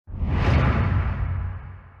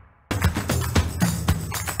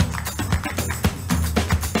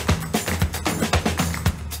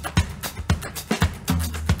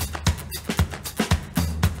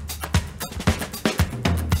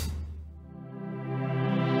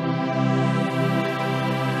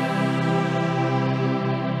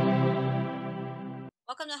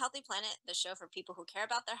to Healthy Planet, the show for people who care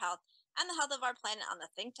about their health and the health of our planet on the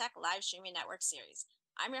Think Tech live streaming network series.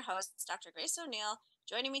 I'm your host, Dr. Grace O'Neil.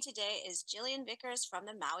 Joining me today is Jillian Vickers from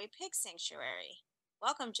the Maui Pig Sanctuary.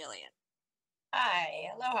 Welcome, Jillian. Hi,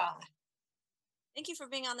 aloha. Thank you for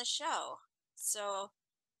being on the show. So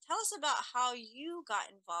tell us about how you got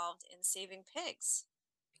involved in saving pigs.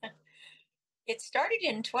 It started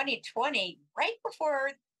in 2020, right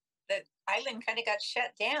before the island kind of got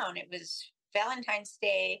shut down. It was Valentine's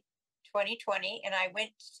Day 2020, and I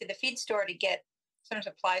went to the feed store to get some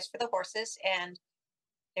supplies for the horses, and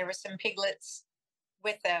there were some piglets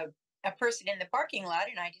with a person in the parking lot,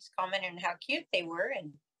 and I just commented on how cute they were,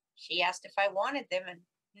 and she asked if I wanted them, and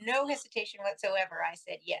no hesitation whatsoever, I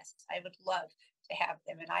said yes, I would love to have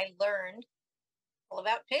them. And I learned all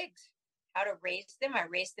about pigs, how to raise them. I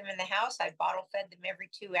raised them in the house. I bottle fed them every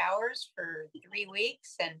 2 hours for 3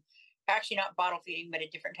 weeks, and actually not bottle feeding, but a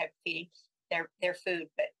different type of feeding, their food,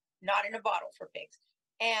 but not in a bottle for pigs.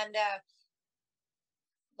 And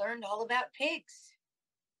learned all about pigs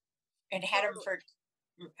and had them for,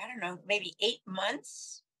 I don't know, maybe 8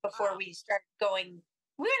 months before we started going.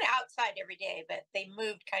 We went outside every day, but they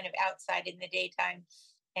moved kind of outside in the daytime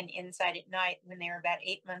and inside at night when they were about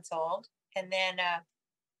 8 months old. And then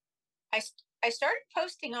I started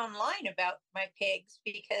posting online about my pigs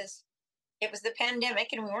because it was the pandemic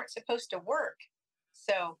and we weren't supposed to work.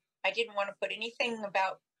 So I didn't want to put anything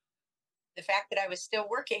about the fact that I was still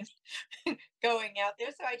working going out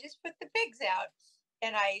there. So I just put the pigs out,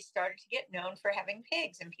 and I started to get known for having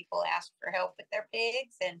pigs, and people asked for help with their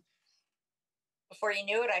pigs. And before you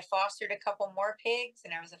knew it, I fostered a couple more pigs,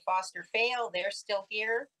 and I was a foster fail. They're still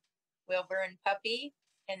here, Wilbur and Puppy.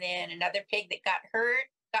 And then another pig that got hurt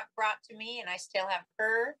got brought to me, and I still have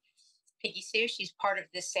her, Piggy Sue. She's part of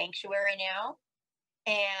this sanctuary now.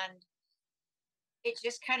 And it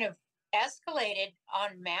just kind of escalated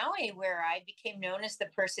on Maui, where I became known as the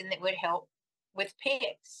person that would help with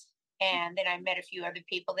pigs. And then I met a few other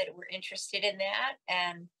people that were interested in that.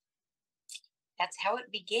 And that's how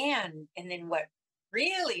it began. And then what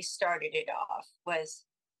really started it off was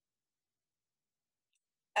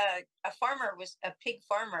a pig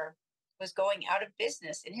farmer was going out of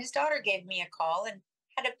business. And his daughter gave me a call and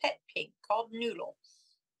had a pet pig called Noodle.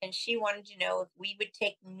 And she wanted to know if we would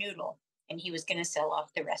take Noodle. And he was going to sell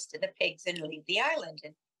off the rest of the pigs and leave the island.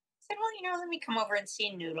 And I said, well, let me come over and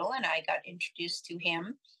see Noodle. And I got introduced to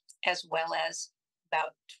him, as well as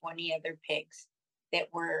about 20 other pigs that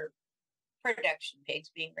were production pigs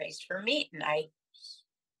being raised for meat. And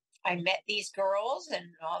I met these girls and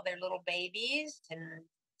all their little babies and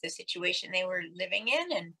the situation they were living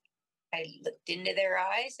in. And I looked into their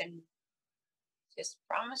eyes and just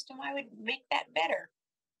promised them I would make that better.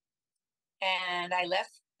 And I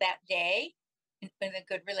left that day in a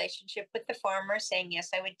good relationship with the farmer, saying, yes,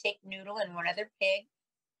 I would take Noodle and one other pig.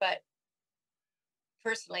 But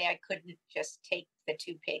personally, I couldn't just take the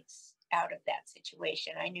 2 pigs out of that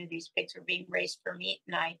situation. I knew these pigs were being raised for meat,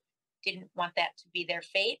 and I didn't want that to be their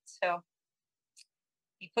fate. So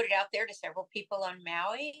we put it out there to several people on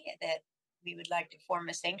Maui that we would like to form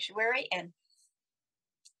a sanctuary. And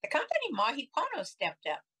the company Mahi Pono stepped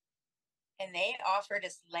up. And they offered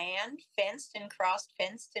us land, fenced and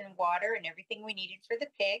cross-fenced, and water and everything we needed for the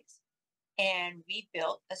pigs. And we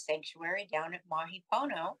built a sanctuary down at Mahi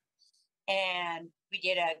Pono. And we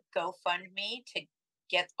did a GoFundMe to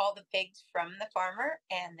get all the pigs from the farmer.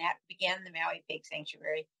 And that began the Maui Pig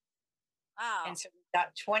Sanctuary. Wow. And so we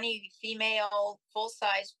got 20 female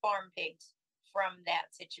full-size farm pigs from that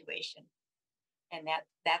situation. And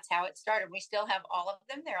that's how it started. We still have all of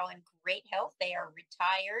them. They're all in great health. They are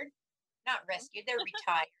retired. Not rescued, they're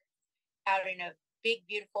retired out in a big,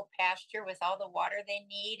 beautiful pasture with all the water they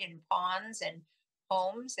need and ponds and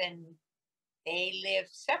homes. And they live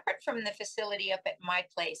separate from the facility up at my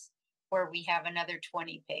place, where we have another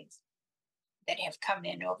 20 pigs that have come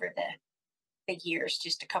in over the years,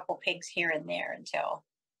 just a couple pigs here and there, until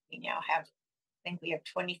we now have, I think we have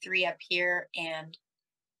 23 up here. And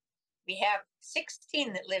we have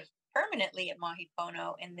 16 that live permanently at Mahi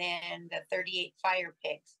Pono, and then the 38 fire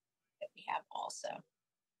pigs that we have also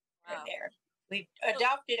are there. We've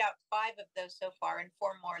adopted out 5 of those so far, and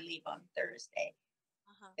 4 more leave on Thursday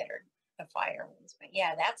that are the fire ones. But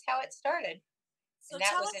yeah, that's how it started. So and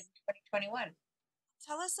that was in 2021.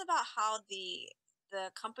 Tell us about how the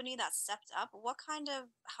company that stepped up,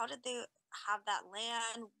 how did they have that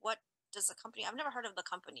land? What does the company, I've never heard of the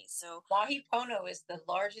company. So Mahi Pono is the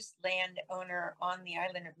largest landowner on the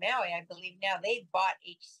island of Maui, I believe now. They bought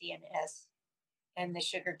HC&S and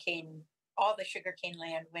all the sugarcane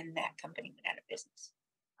land when that company went out of business.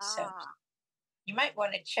 So you might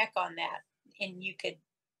want to check on that, and you could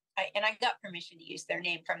I got permission to use their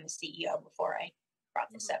name from the CEO before I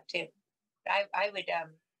brought this Mm-hmm. up too. I would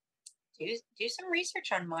do some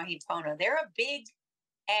research on Mahi Pono. They're a big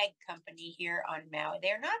ag company here on Maui.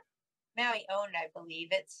 They're not Maui owned, I believe.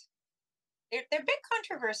 They're a bit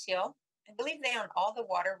controversial. I believe they own all the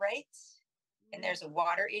water rights, and there's a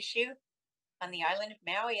water issue on the island of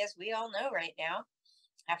Maui, as we all know right now,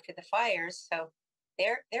 after the fires. So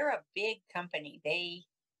they're a big company. They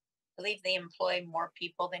believe they employ more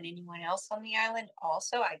people than anyone else on the island.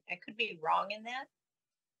 Also, I could be wrong in that,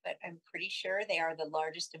 but I'm pretty sure they are the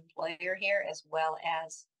largest employer here, as well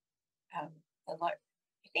as um,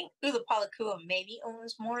 I think Ulapalakua maybe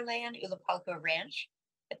owns more land, Ulapalakua Ranch,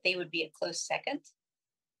 but they would be a close second.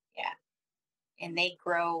 Yeah, and they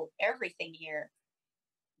grow everything here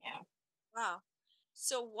now. Wow.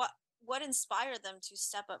 So what inspired them to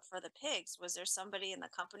step up for the pigs? Was there somebody in the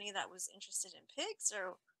company that was interested in pigs,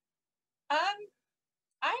 or? Um,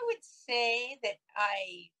 I would say that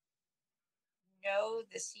I know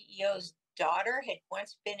the CEO's daughter had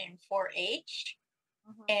once been in 4-H.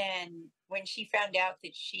 Mhm. And when she found out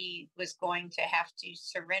that she was going to have to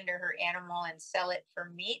surrender her animal and sell it for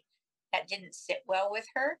meat, that didn't sit well with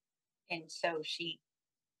her. And so she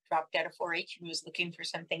dropped out of 4-H and was looking for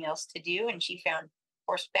something else to do. And she found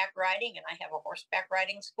horseback riding, and I have a horseback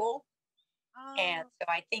riding school. And Oh, so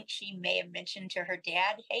I think she may have mentioned to her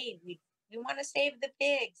dad, hey, we want to save the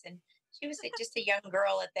pigs. And she was just a young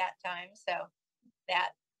girl at that time. So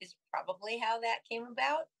that is probably how that came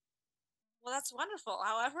about. well, that's wonderful.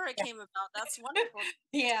 However it came about, that's wonderful.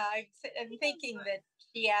 Yeah, I'm thinking that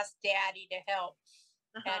she asked Daddy to help,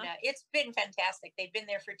 and Uh-huh. it's been fantastic. They've been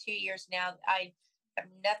there for 2 years now. I have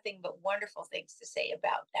nothing but wonderful things to say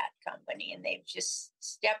about that company, and they've just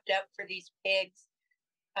stepped up for these pigs.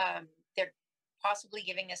 They're possibly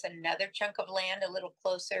giving us another chunk of land a little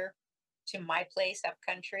closer to my place up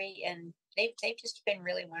country, and they've just been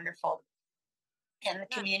really wonderful. And the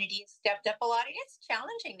Yeah. community has stepped up a lot. And it's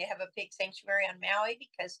challenging to have a pig sanctuary on Maui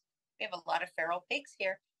because we have a lot of feral pigs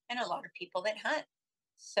here and a lot of people that hunt.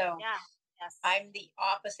 So Yeah. Yes. I'm the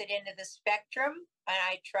opposite end of the spectrum, and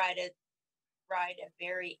I try to ride a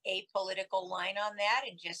very apolitical line on that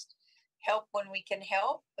and just help when we can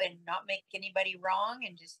help and not make anybody wrong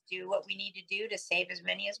and just do what we need to do to save as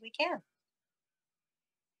many as we can.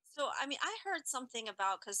 So, I mean, I heard something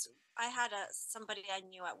about because I had somebody I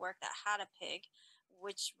knew at work that had a pig,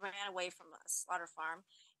 which ran away from a slaughter farm,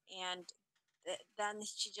 and then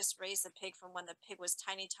she just raised the pig from when the pig was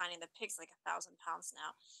tiny, tiny. The pig's like 1,000 pounds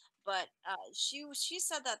now, but she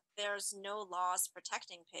said that there's no laws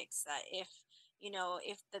protecting pigs. That if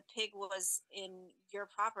the pig was in your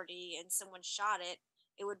property and someone shot it,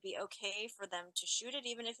 it would be okay for them to shoot it,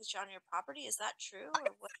 even if it's on your property. Is that true,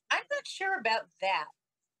 or what? I'm not sure about that.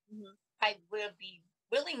 Mhm. I will be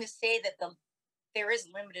willing to say that there is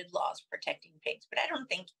limited laws protecting pigs, but I don't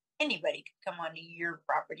think anybody could come onto your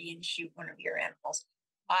property and shoot one of your animals.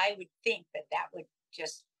 I would think that that would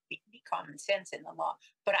just be common sense in the law,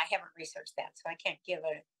 but I haven't researched that, so I can't give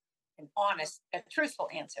an Mhm. honest, a truthful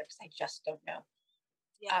answer because I just don't know.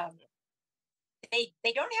 Yeah. Um,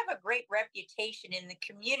 they don't have a great reputation in the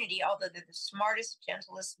community, although they're the smartest,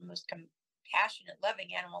 gentlest, most compassionate,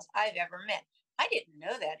 loving animals I've ever met. I didn't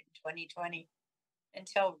know that in 2020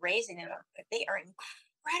 until raising them. But they are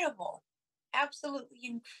incredible, absolutely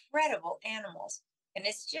incredible animals. And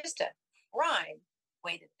it's just a crime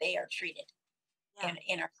way that they are treated Yeah.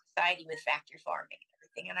 in our society with factory farming and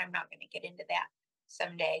everything. And I'm not going to get into that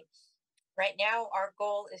someday. Right now, our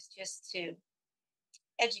goal is just to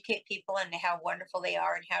educate people on how wonderful they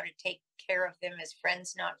are and how to take care of them as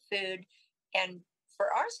friends, not food. And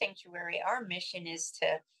for our sanctuary, our mission is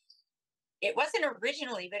to, it wasn't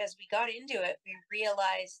originally, but as we got into it, we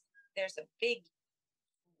realized there's a big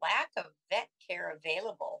lack of vet care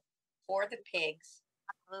available for the pigs.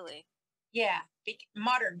 Absolutely. Yeah,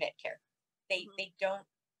 modern vet care. They Hmm. they don't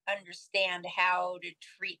understand how to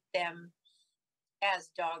treat them as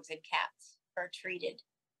dogs and cats are treated.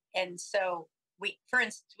 And so for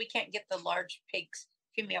instance, we can't get the large pigs,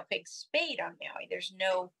 female pigs spayed on Maui. There's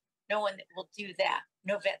no one that will do that.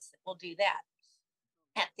 No vets that will do that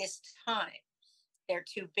at this time. They're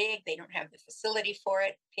too big. They don't have the facility for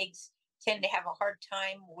it. Pigs tend to have a hard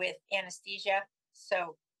time with anesthesia.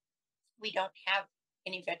 So we don't have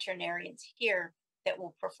any veterinarians here that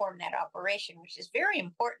will perform that operation, which is very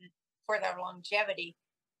important for their longevity,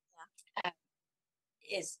 uh,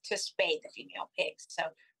 is to spay the female pigs. So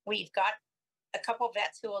we've got a couple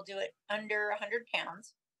vets who will do it under 100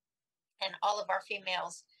 pounds, and all of our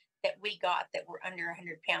females that we got that were under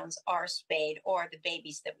 100 pounds are spayed, or the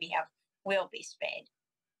babies that we have will be spayed.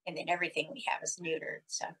 and then everything we have is neutered.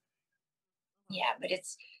 So yeah, but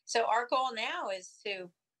so our goal now is to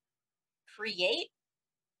create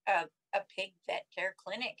a pig vet care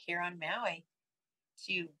clinic here on Maui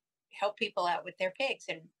to help people out with their pigs.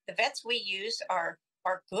 And the vets we use are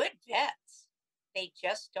good vets. They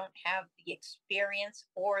just don't have the experience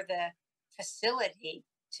or the facility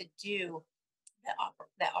to do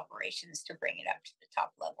the operations to bring it up to the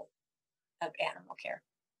top level of animal care.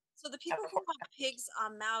 So the people who have pigs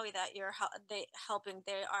on Maui that you're helping,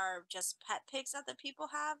 they are just pet pigs that the people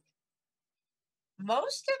have?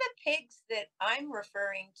 Most of the pigs that I'm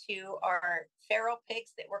referring to are feral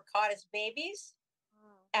pigs that were caught as babies,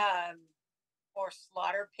 Mm. or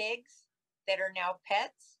slaughter pigs that are now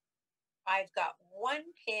pets. I've got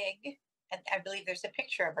one pig, and I believe there's a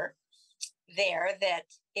picture of her there that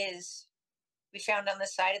we found on the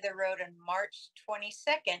side of the road on March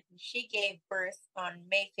 22nd. And she gave birth on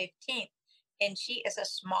May 15th. And she is a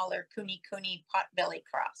smaller Kuni Kuni potbelly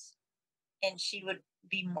cross. And she would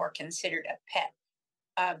be more considered a pet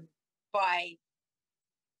by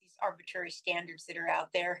these arbitrary standards that are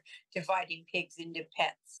out there, dividing pigs into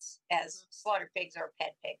pets as slaughter pigs or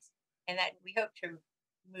pet pigs. And that we hope to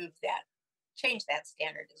change that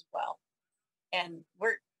standard as well. And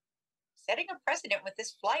we're setting a precedent with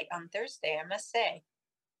this flight on Thursday, I must say.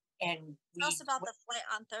 And Tell us about the flight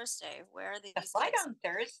on Thursday. Where are these the flight pigs? on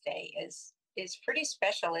Thursday is pretty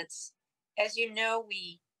special. It's, as you know,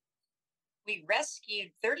 we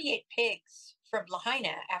rescued 38 pigs from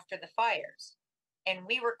Lahaina after the fires, and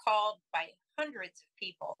we were called by hundreds of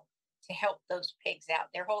people to help those pigs out.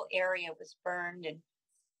 Their whole area was burned,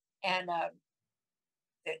 and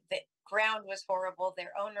the ground was horrible.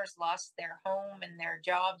 Their owners lost their home and their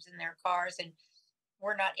jobs and their cars, and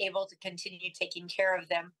were not able to continue taking care of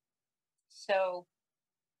them. So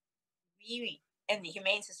we and the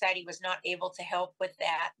Humane Society was not able to help with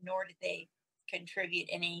that, nor did they contribute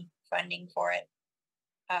any funding for it.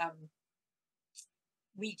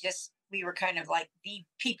 We were kind of like the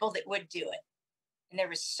people that would do it. And there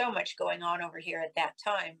was so much going on over here at that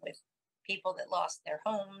time with people that lost their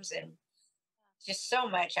homes and just so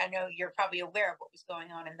much. I know you're probably aware of what was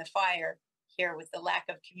going on in the fire here with the lack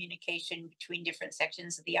of communication between different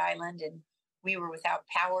sections of the island. And we were without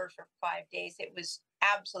power for 5 days. It was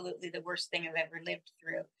absolutely the worst thing I've ever lived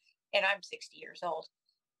through. And I'm 60 years old.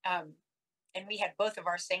 And we had both of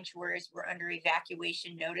our sanctuaries were under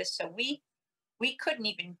evacuation notice. So we couldn't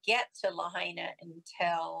even get to Lahaina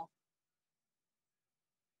until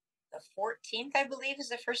the 14th, I believe, is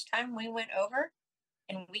the first time we went over.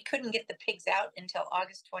 And we couldn't get the pigs out until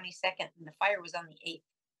August 22nd. And the fire was on the 8th.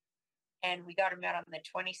 And we got them out on the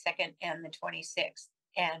 22nd and the 26th.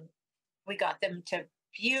 And we got them to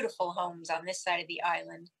beautiful homes on this side of the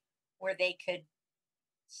island where they could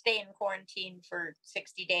stay in quarantine for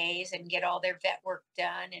 60 days and get all their vet work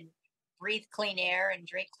done and breathe clean air and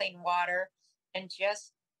drink clean water and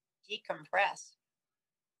just decompress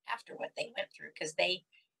after what they went through. Because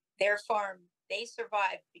their farm, they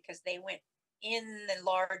survived because they went in the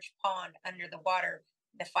large pond under the water.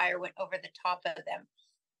 The fire went over the top of them.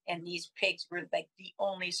 And these pigs were like the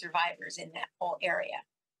only survivors in that whole area.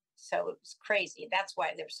 So it was crazy. That's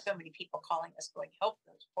why there's so many people calling us going, help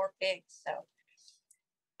those poor pigs. So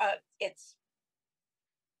it's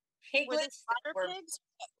piglets. Were they pigs?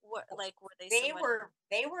 Were they?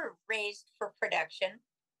 They were raised for production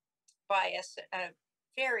by a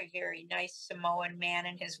very, very nice Samoan man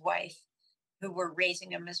and his wife who were raising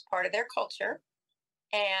them as part of their culture.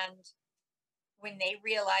 And when they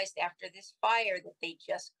realized after this fire that they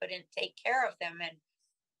just couldn't take care of them, and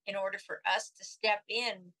in order for us to step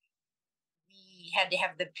in, we had to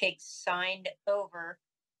have the pigs signed over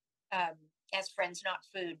as friends, not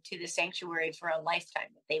food, to the sanctuary for a lifetime,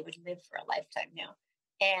 that they would live for a lifetime now.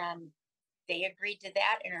 And they agreed to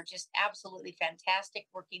that and are just absolutely fantastic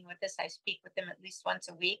working with us. I speak with them at least once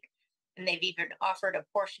a week, and they've even offered a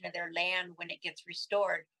portion of their land when it gets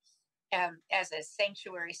restored as a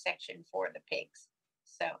sanctuary section for the pigs.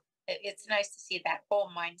 So it's nice to see that whole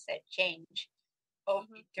mindset change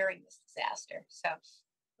during this disaster. So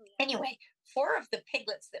anyway, 4 of the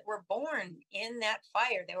piglets that were born in that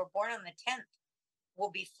fire, they were born on the 10th,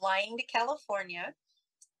 will be flying to California.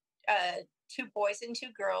 2 boys and 2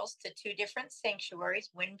 girls to 2 different sanctuaries.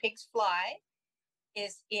 When Pigs Fly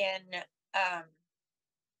is in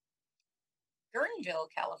Guerneville,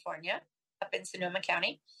 California, up in Sonoma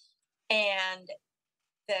County. And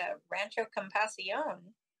the Rancho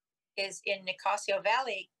Compasión is in Nicasio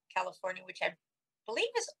Valley, California, which I believe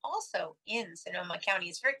is also in Sonoma County.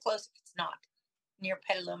 It's very close if it's not, near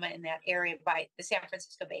Petaluma, in that area by the San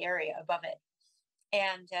Francisco Bay Area above it.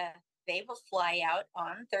 And they will fly out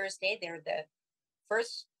on Thursday. They're the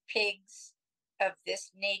first pigs of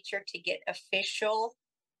this nature to get official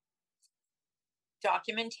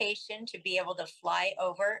documentation to be able to fly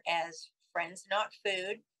over as friends, not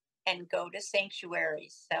food, and go to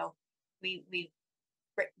sanctuaries. So we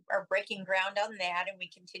are breaking ground on that, and we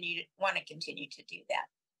want to continue to do that.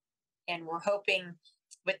 And we're hoping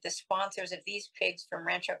with the sponsors of these pigs from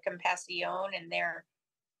Rancho Compasión and their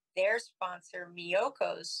sponsor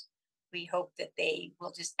Miyoko's, we hope that they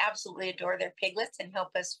will just absolutely adore their piglets and help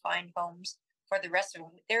us find homes for the rest of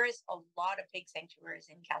them. There is a lot of pig sanctuaries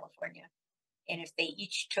in California, and if they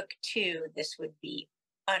each took 2, this would be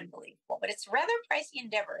unbelievable. But it's a rather pricey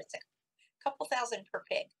endeavor. It's a couple thousand per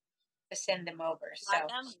pig to send them over. So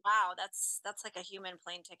wow, that's like a human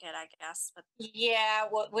plane ticket, I guess. But yeah,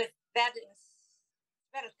 well, with that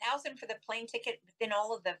is about $1,000 for the plane ticket, but then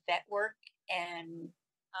all of the vet work and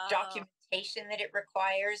documentation that it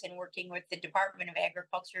requires, and working with the Department of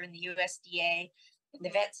Agriculture and the USDA, and the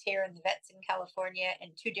vets here and the vets in California,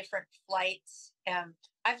 and 2 different flights.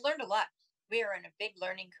 I've learned a lot. We are in a big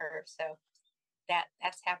learning curve, so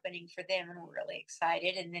that's happening for them, and we're really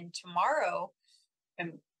excited. And then tomorrow,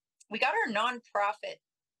 we got our nonprofit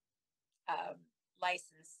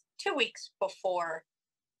license 2 weeks before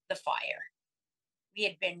the fire. We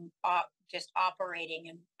had been just operating,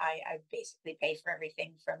 and I basically pay for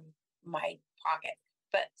everything from my pocket,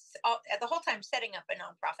 but the whole time setting up a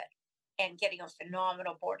nonprofit and getting a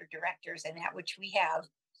phenomenal board of directors and that, which we have.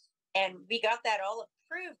 And we got that all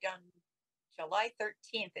approved on July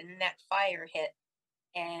 13th, and then that fire hit.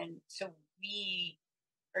 And so we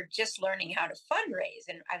are just learning how to fundraise.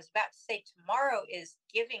 And I was about to say, tomorrow is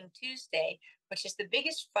Giving Tuesday, which is the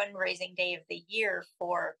biggest fundraising day of the year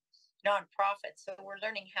for nonprofits. So we're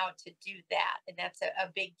learning how to do that. And that's a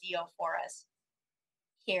big deal for us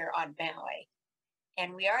here on Maui.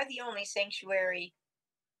 And we are the only sanctuary,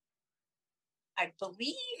 I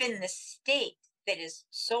believe, in the state that is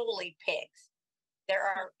solely pigs. There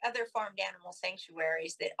are other farmed animal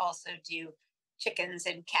sanctuaries that also do chickens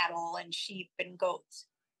and cattle and sheep and goats,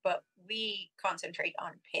 but we concentrate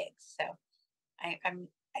on pigs. So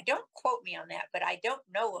I don't quote me on that, but I don't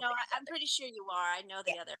know. No, I'm pretty sure you are. I know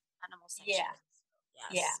the other animal sanctuaries.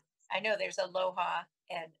 Yeah. Yes. Yeah. I know there's Aloha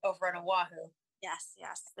and over on Oahu. Yes.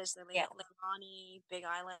 There's the Leilani, Big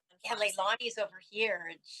Island. Yeah, Leilani's over here.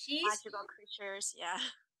 And she's Magical Creatures. Yeah.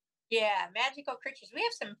 Yeah, Magical Creatures. We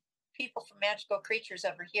have some people from Magical Creatures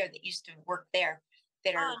over here that used to work there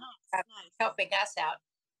that are nice. helping us out.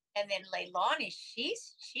 And then Leilani, she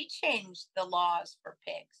changed the laws for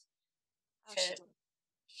pigs.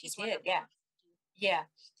 She did, yeah. Yeah,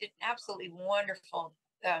 she did absolutely wonderful,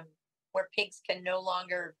 where pigs can no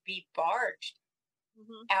longer be barged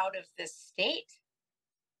out of the state.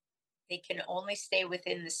 They can only stay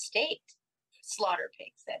within the state. Slaughter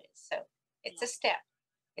pigs, that is. So it's a step.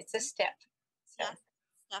 It's a step. So. Step.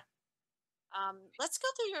 Let's go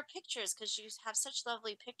through your pictures, because you have such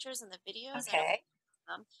lovely pictures in the videos. Okay.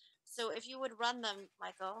 So if you would run them,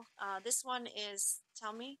 Michael. This one is,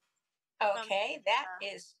 tell me. Okay, that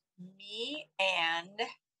is me and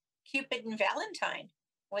Cupid and Valentine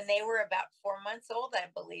when they were about 4 months old, I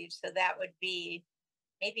believe. So that would be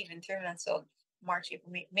maybe even 3 months old, March,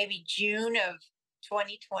 April, maybe June of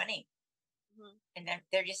 2020. And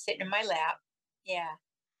they're just sitting in my lap. Yeah.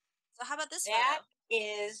 So how about this That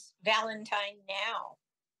is Valentine now.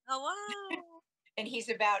 Oh, wow. And he's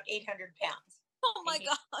about 800 pounds. Oh, my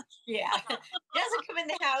gosh. Yeah. He doesn't come in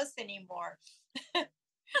the house anymore.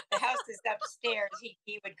 The house is upstairs.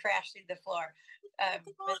 He would crash through the floor.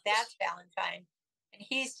 But that's Valentine. And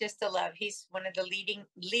he's just a love. He's one of the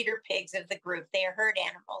leader pigs of the group. They are herd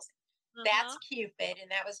animals. That's Cupid. And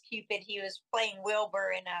that was Cupid. He was playing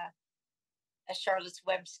Wilbur in a Charlotte's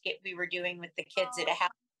Web skit we were doing with the kids at a house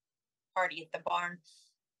party at the barn.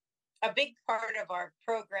 A big part of our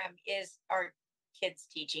program is our kids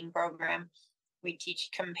teaching program. We teach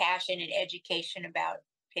compassion and education about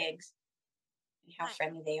pigs and how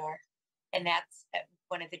friendly they are. And that's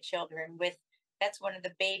one of the children that's one of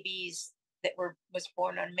the babies that was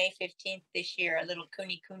born on May 15th this year, a little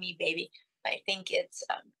Kuni baby. I think it's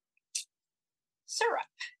Syrup.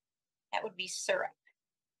 That would be Syrup.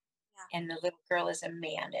 Yeah. And the little girl is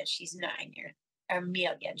Amanda. She's 9 years.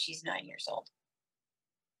 Amelia, she's 9 years old.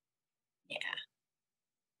 Yeah.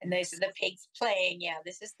 And those are the pigs playing. Yeah,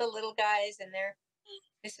 this is the little guys, and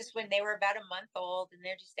this is when they were about a month old, and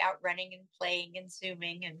they're just out running and playing and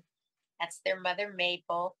zooming, and that's their mother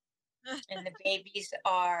Maple. And the babies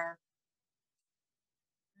are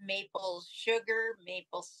maple sugar,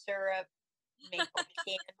 maple syrup, maple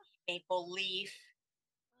candy, maple leaf,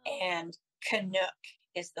 and Canuck.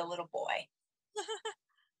 is the little boy.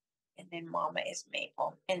 And then Mama is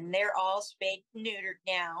Maple. And they're all spayed and neutered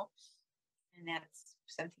now. And that's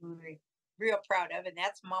something we're real proud of. And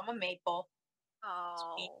that's Mama Maple.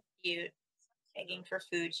 Oh, She's cute, begging for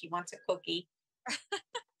food. She wants a cookie.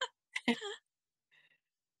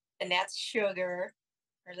 And that's Sugar,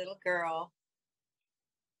 our little girl.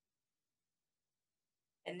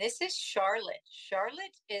 And this is Charlotte.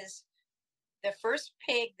 Charlotte is the first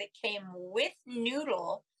pig that came with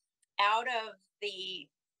Noodle out of the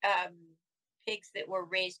pigs that were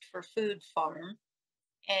raised for food farm.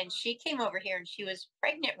 And she came over here and she was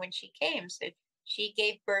pregnant when she came. So she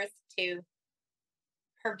gave birth to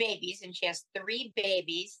her babies, and she has 3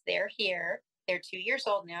 babies. They're here. They're 2 years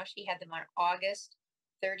old now. She had them on August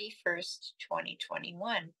 31st,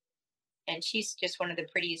 2021. And she's just one of the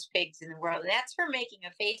prettiest pigs in the world. And that's her making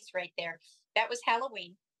a face right there. That was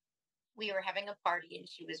Halloween. We were having a party and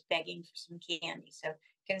she was begging for some candy. So you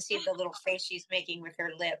can see the little face she's making with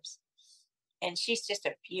her lips. And she's just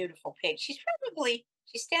a beautiful pig. She's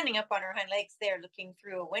standing up on her hind legs there looking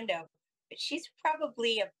through a window. But she's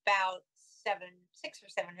probably about 600 or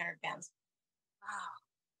 700 pounds. wow.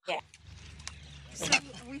 Yeah. So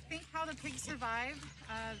we think how the pigs survived.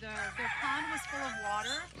 Their pond was full of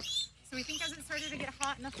water. So we think as it started to get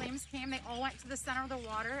hot and the flames came, they all went to the center of the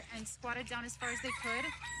water and squatted down as far as they could.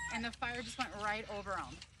 And the fire just went right over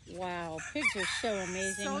them. Wow, pigs are so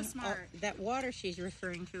amazing. So smart. That water she's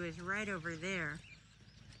referring to is right over there.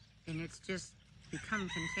 And it's just become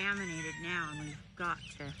contaminated now, and we've got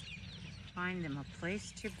to find them a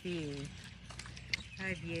place to be.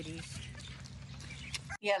 Hi, beauties.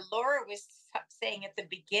 Yeah, Laura was saying at the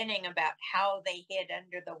beginning about how they hid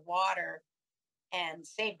under the water and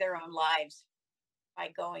saved their own lives by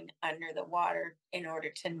going under the water in order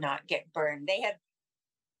to not get burned. They had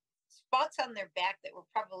spots on their back that were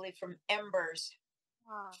probably from embers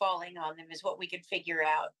falling on them, is what we could figure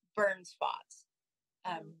out. Burn spots.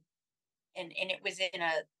 And it was in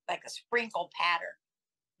a sprinkle pattern.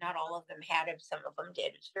 Not all of them had it. Some of them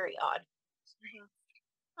did. It's very odd.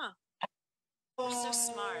 Huh. They're so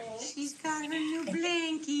smart. She's got her new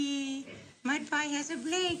blankie. Mud Pie has a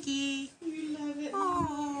blankie. We love it.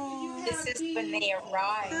 Oh, This is when they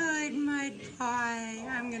arrive. good Mud Pie.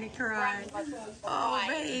 I'm going to cry. Oh,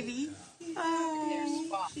 baby.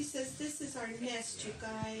 Oh. She says, this is our nest, you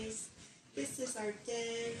guys. This is our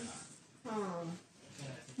den. Oh,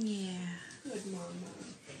 Yeah. good mama.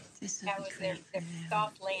 This will That be was their great for them.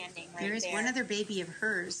 soft landing right There is there. one other baby of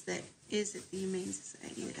hers that is at the Humane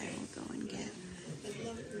Society that I will go and get. I'd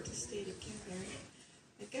love them to stay together.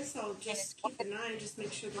 I guess I'll it's just keep an eye and just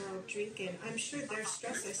make sure they're all drinking. I'm sure they're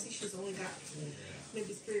stressed. I see she's only got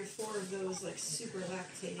maybe 3 or 4 of those, like, super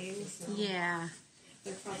lactating. So Yeah.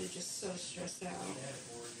 they're probably just so stressed out.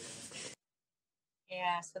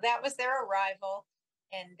 Yeah, so that was their arrival.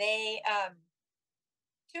 And they,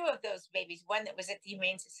 2 of those babies, one that was at the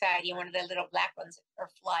Humane Society and one of the little black ones, are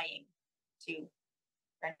flying to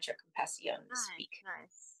Rancho Compasión this week.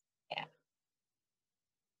 Nice. Yeah.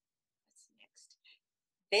 What's next?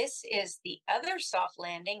 This is the other soft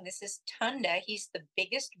landing. This is Tunda. He's the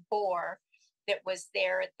biggest boar that was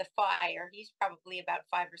there at the fire. He's probably about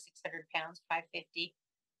 500 or 600 pounds, 550.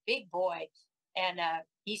 Big boy. And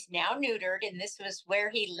he's now neutered, and this was where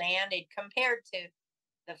he landed compared to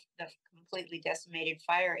the completely decimated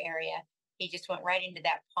fire area. He just went right into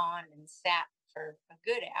that pond and sat for a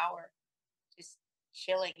good hour, just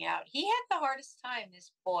chilling out. He had the hardest time,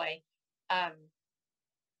 this boy,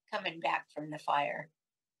 coming back from the fire.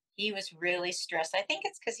 He was really stressed. I think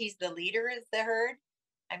it's because he's the leader of the herd,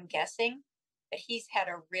 I'm guessing, but he's had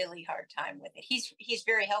a really hard time with it. He's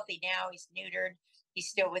very healthy now. He's neutered. He's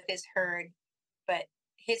still with his herd, but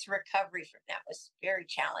his recovery from that was very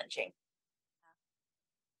challenging.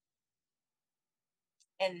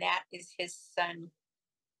 And that is his son.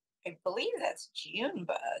 I believe that's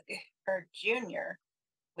Junebug or Junior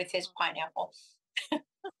with his pineapple.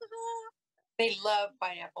 They love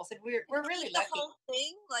pineapples, and we're really the lucky. whole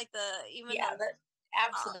thing, like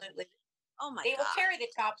Absolutely. Oh my They god. will carry the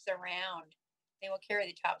tops around.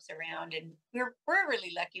 And we're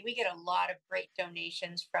really lucky. We get a lot of great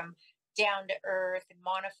donations from Down to Earth and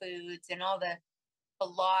Mana Foods and a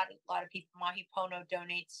lot of people. Mahi Pono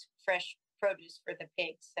donates fresh produce for the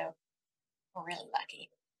pigs, so we're really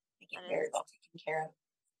lucky. We get very well taken care of.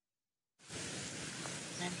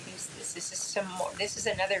 And who's this? This is some more. This is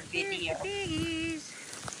another video. Piggies.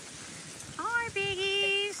 Hi,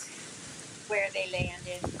 piggies. Where they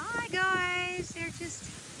landed. Hi, guys. They're just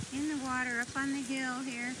in the water up on the hill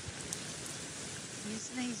here. Here's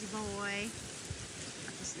Lazy Boy.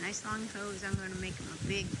 Got this nice long hose. I'm going to make him a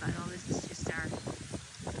big puddle. This is just our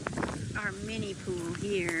our mini pool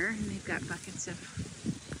here. And they've got buckets of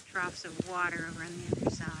drops of water over on the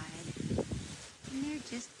other side. And they're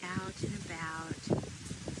just out and about,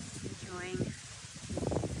 enjoying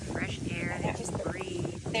fresh air they can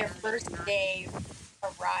breathe. Their first day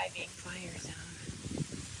arriving. Fire zone.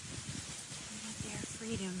 They got their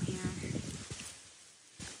freedom here.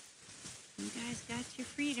 You guys got your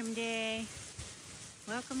freedom day.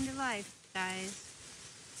 Welcome to life, guys.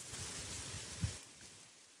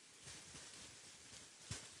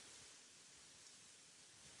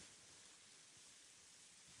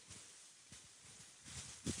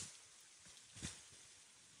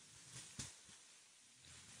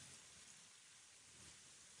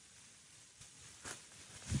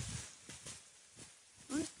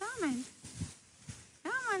 Who's coming?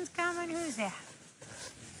 Someone's coming. Who's that?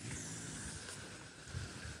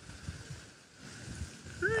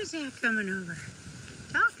 Who's that coming over?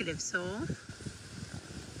 Talkative soul.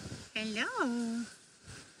 Hello.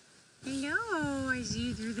 Hello. I see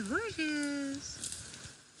you through the bushes.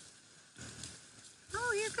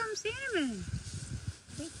 Oh, here comes Cinnamon. I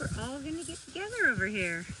think we're all going to get together over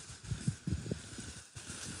here.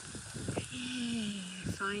 Yay,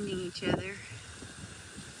 finding each other.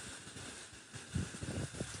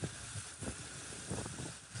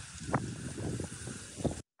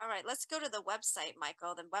 All right, let's go to the website,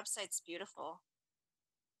 Michael. The website's beautiful.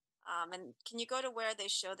 And can you go to where they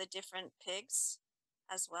show the different pigs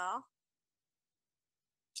as well?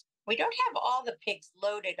 We don't have all the pigs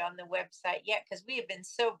loaded on the website yet because we have been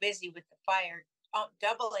so busy with the fire.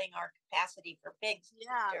 Doubling our capacity for pigs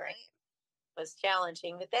Right. was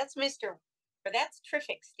challenging. But that's that's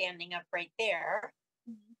Triffic standing up right there.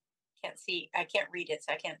 Mm-hmm. Can't see, I can't read it,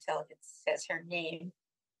 so I can't tell if it says her name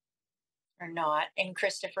or not. And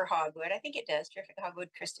Christopher Hogwood. I think it does. Triffic Hogwood,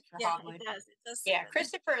 Christopher Hogwood. It does. It does. Yeah,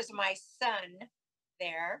 Christopher is my son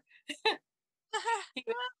there.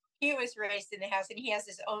 He was raised in the house, and he has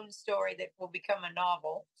his own story that will become a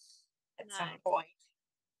novel at some point.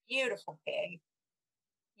 Beautiful pig.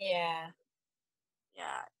 Yeah.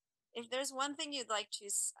 Yeah. If there's one thing you'd like to,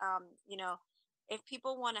 if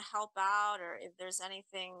people want to help out, or if there's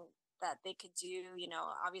anything that they could do,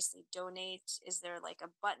 obviously donate. Is there like a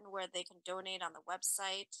button where they can donate on the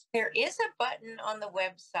website? There is a button on the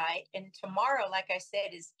website, and tomorrow, like I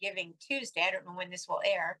said, is Giving Tuesday. I don't know when this will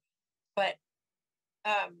air, but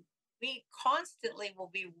we constantly will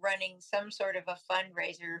be running some sort of a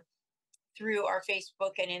fundraiser through our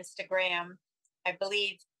Facebook and Instagram. I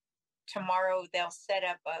believe tomorrow they'll set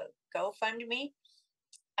up a GoFundMe.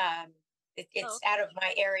 It's out of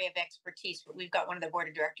my area of expertise, but we've got one of the board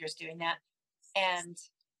of directors doing that. And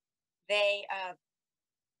we're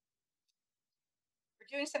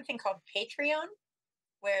doing something called Patreon,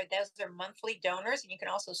 where those are monthly donors, and you can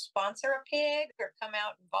also sponsor a pig or come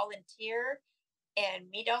out and volunteer and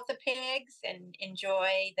meet all the pigs and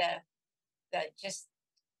enjoy the just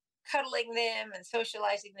cuddling them and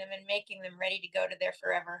socializing them and making them ready to go to their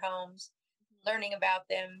forever homes, learning about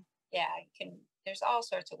them. Yeah, there's all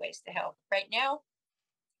sorts of ways to help. Right now,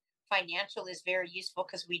 financial is very useful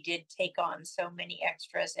because we did take on so many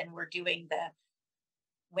extras, and we're doing the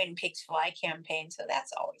When Pigs Fly campaign. So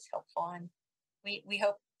that's always helpful. And we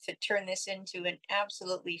hope to turn this into an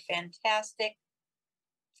absolutely fantastic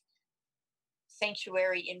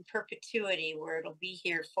sanctuary in perpetuity, where it'll be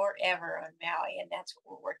here forever on Maui. And that's what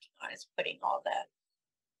we're working on, is putting all the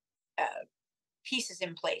pieces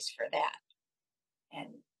in place for that.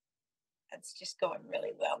 And that's just going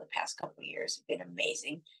really well. The past couple of years have been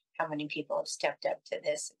amazing. How many people have stepped up to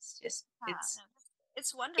this? It's just,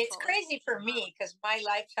 it's wonderful. It's crazy for me because my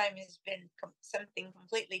lifetime has been something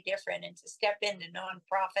completely different, and to step into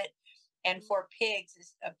nonprofit and for pigs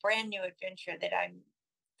is a brand new adventure that I'm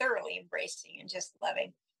thoroughly embracing and just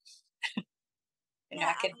loving. And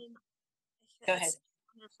yeah, go ahead.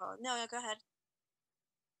 Wonderful. No, go ahead.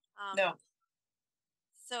 No.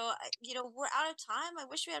 So, we're out of time. I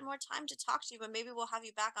wish we had more time to talk to you, but maybe we'll have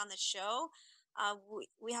you back on the show.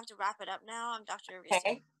 We have to wrap it up now. I'm Dr.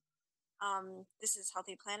 Okay. This is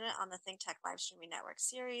Healthy Planet on the Think Tech Live Streaming Network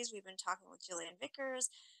series. We've been talking with Jillian Vickers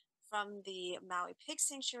from the Maui Pig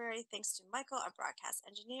Sanctuary. Thanks to Michael, our broadcast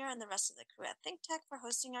engineer, and the rest of the crew at Think Tech for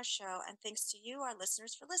hosting our show. And thanks to you, our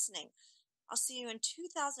listeners, for listening. I'll see you in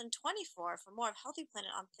 2024 for more of Healthy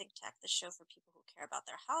Planet on Think Tech, the show for people who care about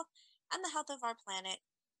their health and the health of our planet.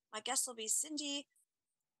 My guest will be Cindy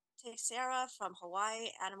Teixeira from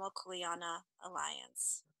Hawaii Animal Kuleana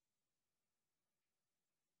Alliance.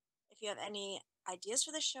 If you have any ideas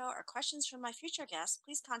for the show or questions from my future guests,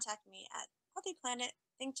 please contact me at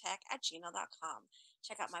healthyplanetthinktech@gmail.com.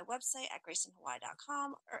 Check out my website at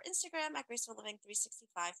graceinhawaii.com or Instagram at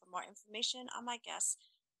gracefuliving365 for more information on my guests,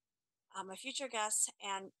 my future guests,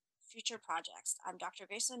 and future projects. I'm Dr.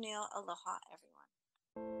 Grace O'Neil. Aloha,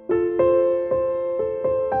 everyone.